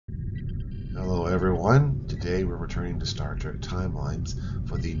Hello everyone, today we're returning to Star Trek Timelines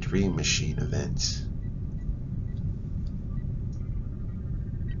for the Dream Machine event.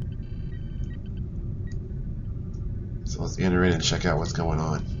 So let's enter in and check out what's going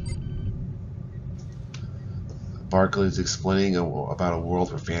on. Barclay is explaining about a world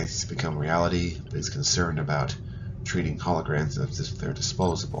where fantasies become reality, but is concerned about treating holograms as if they're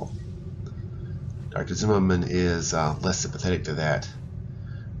disposable. Dr. Zimmerman is less sympathetic to that,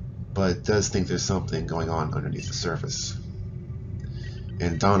 but does think there's something going on underneath the surface.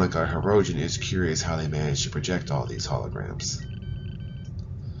 And Donna Garharogen is curious how they managed to project all these holograms.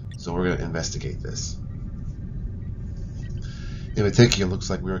 So we're going to investigate this. In particular, it looks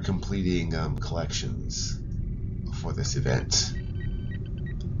like we are completing collections for this event.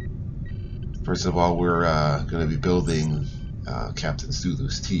 First of all, we're going to be building Captain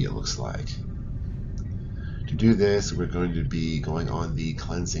Sulu's T, it looks like. To do this, we're going to be going on the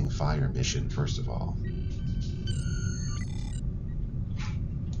Cleansing Fire mission, first of all.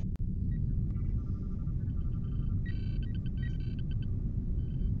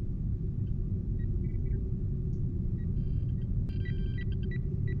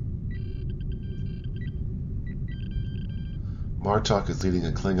 Martok is leading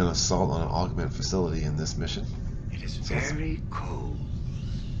a Klingon assault on an Augment facility in this mission. It is very cold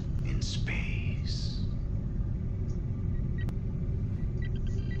in space.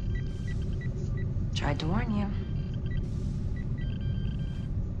 Tried to warn you.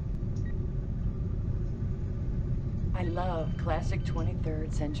 I love classic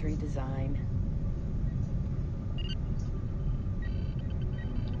 23rd century design.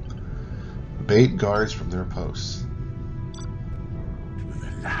 Bait guards from their posts. To the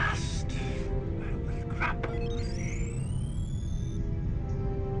last, I will grapple thee.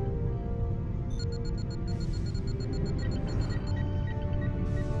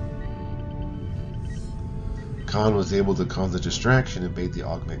 Khan was able to cause a distraction and bait the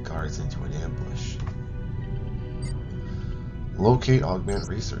Augment guards into an ambush. Locate Augment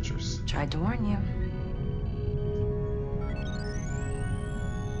researchers. Tried to warn you.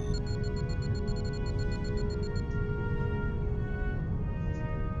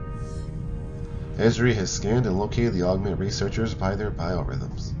 Esri has scanned and located the Augment researchers by their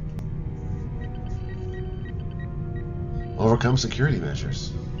biorhythms. Overcome security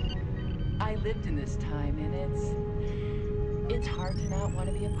measures. I lived in this time, and it's hard to not want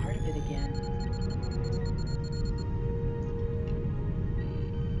to be a part of it again.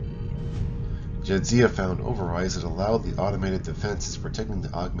 Jadzia found overrides that allowed the automated defenses protecting the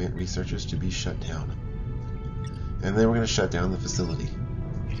Augment researchers to be shut down. And they were going to shut down the facility.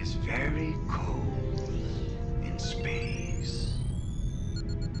 It is very cold in space.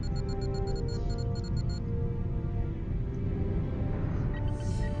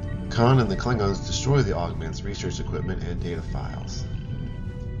 Khan and the Klingons destroy the Augment's research equipment and data files.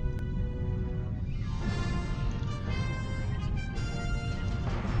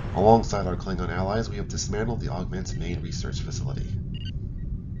 Alongside our Klingon allies, we have dismantled the Augment's main research facility.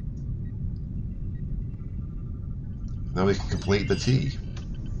 Now we can complete the T.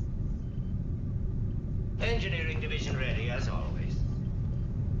 Engineering division ready, as always.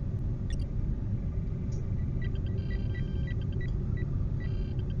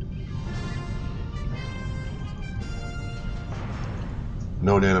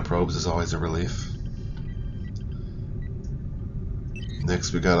 No nanoprobes is always a relief.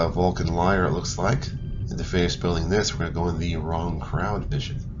 Next we got a Vulcan Liar, it looks like. And to finish building this, we're going to go in the Wrong Crowd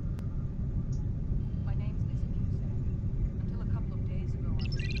mission. My name's Lisa Cusack. Until a couple of days ago, I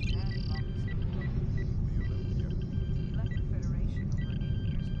was a man He left the Federation over 8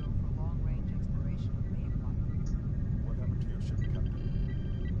 years ago for long-range exploration of the Vulcan. What happened to your ship, Captain?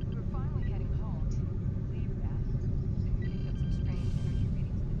 We were finally heading home. Can you believe that? We picked up some strange energy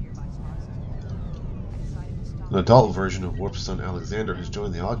readings in the nearby star system. I decided to stop. An adult version of Worf's son Alexander has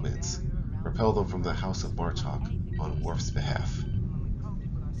joined the Augments. Repel them from the House of Martok on Worf's behalf. When we probed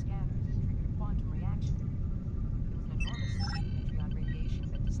it with our scanners, it triggered a quantum reaction. There was an enormous supplementary on radiation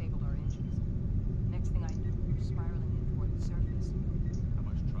that disabled our engines. Next thing I knew, we were spiraling in toward the surface. How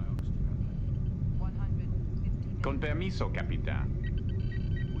much trials do you have left? 150 Con days. permiso,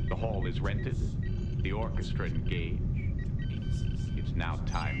 Capitan. The hall is rented, the orchestra engaged. It's now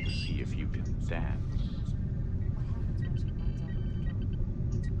time to see if you can dance. What happens when she runs out of control?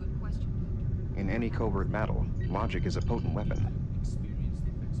 It's a good question, Doctor. In any covert battle, logic is a potent weapon. Experience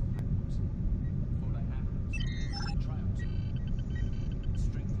the effects of hypoxia. Before I have trials.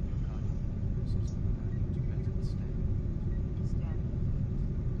 Strengthen your cardiac system to better withstand. Stand.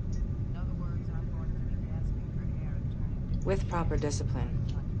 In other words, I'm going to be gasping for air and turning. With proper discipline,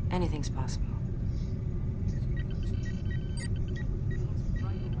 Anything's possible.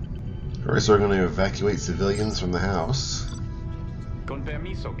 Alright, so we're going to evacuate civilians from the house. Con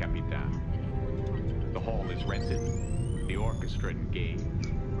permiso, Capitan. The hall is rented. The orchestra engaged.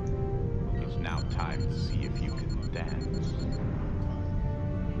 It's now time to see if you can dance.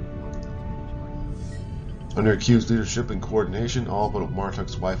 Under Q's leadership and coordination, all but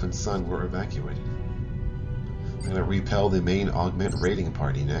Martuk's wife and son were evacuated. I'm going to repel the main Augment raiding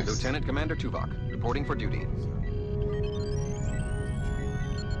party next. Lieutenant Commander Tuvok, reporting for duty.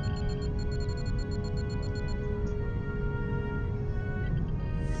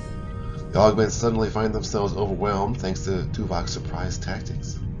 The Augments suddenly find themselves overwhelmed thanks to Tuvok's surprise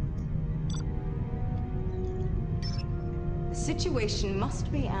tactics. The situation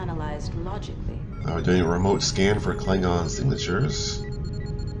must be analyzed logically. We're doing a remote scan for Klingon signatures.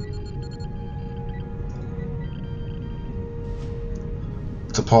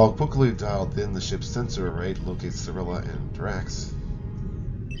 T'Pol quickly dialed in the ship's sensor array to locate Cirilla and Drax.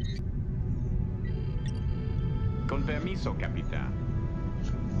 Con permiso, Capitan.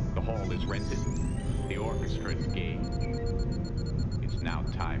 The hall is rented. The orchestra engaged. It's now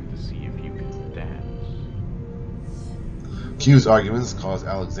time to see if you can dance. Q's arguments caused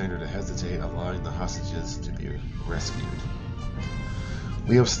Alexander to hesitate, allowing the hostages to be rescued.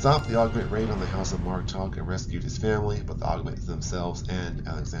 We have stopped the Augment raid on the house of Martok and rescued his family, but the Augments themselves and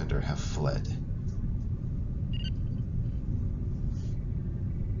Alexander have fled.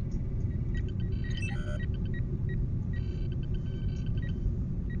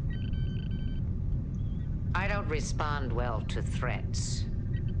 I don't respond well to threats.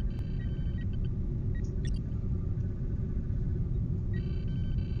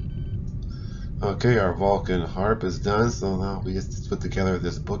 Okay, our Vulcan harp is done, so now we just put together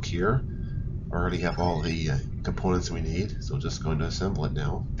this book here. I already have all the components we need, so just going to assemble it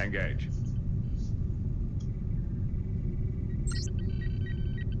now. Engage.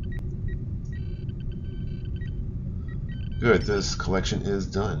 Good, this collection is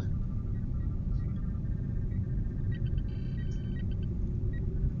done.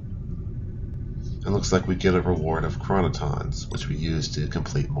 It looks like we get a reward of chronotons, which we use to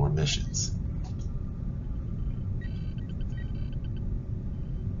complete more missions.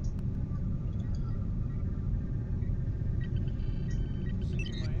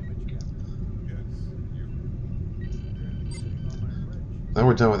 Now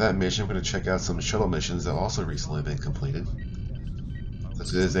we're done with that mission, I'm going to check out some shuttle missions that have also recently been completed.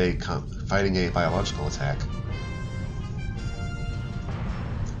 This is fighting a biological attack.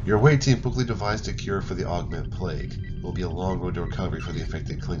 Your away team quickly devised a cure for the Augment plague. It will be a long road to recovery for the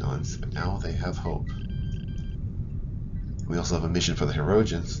affected Klingons, but now they have hope. We also have a mission for the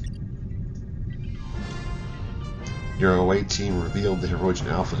Herodians. Your away team revealed the Herodian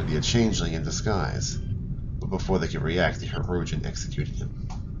Alpha to be a changeling in disguise. But before they could react, the Herodian executed him.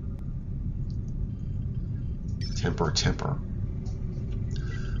 Temper.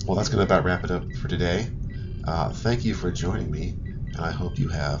 Well, that's going to about wrap it up for today. Thank you for joining me, and I hope you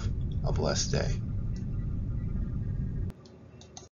have a blessed day.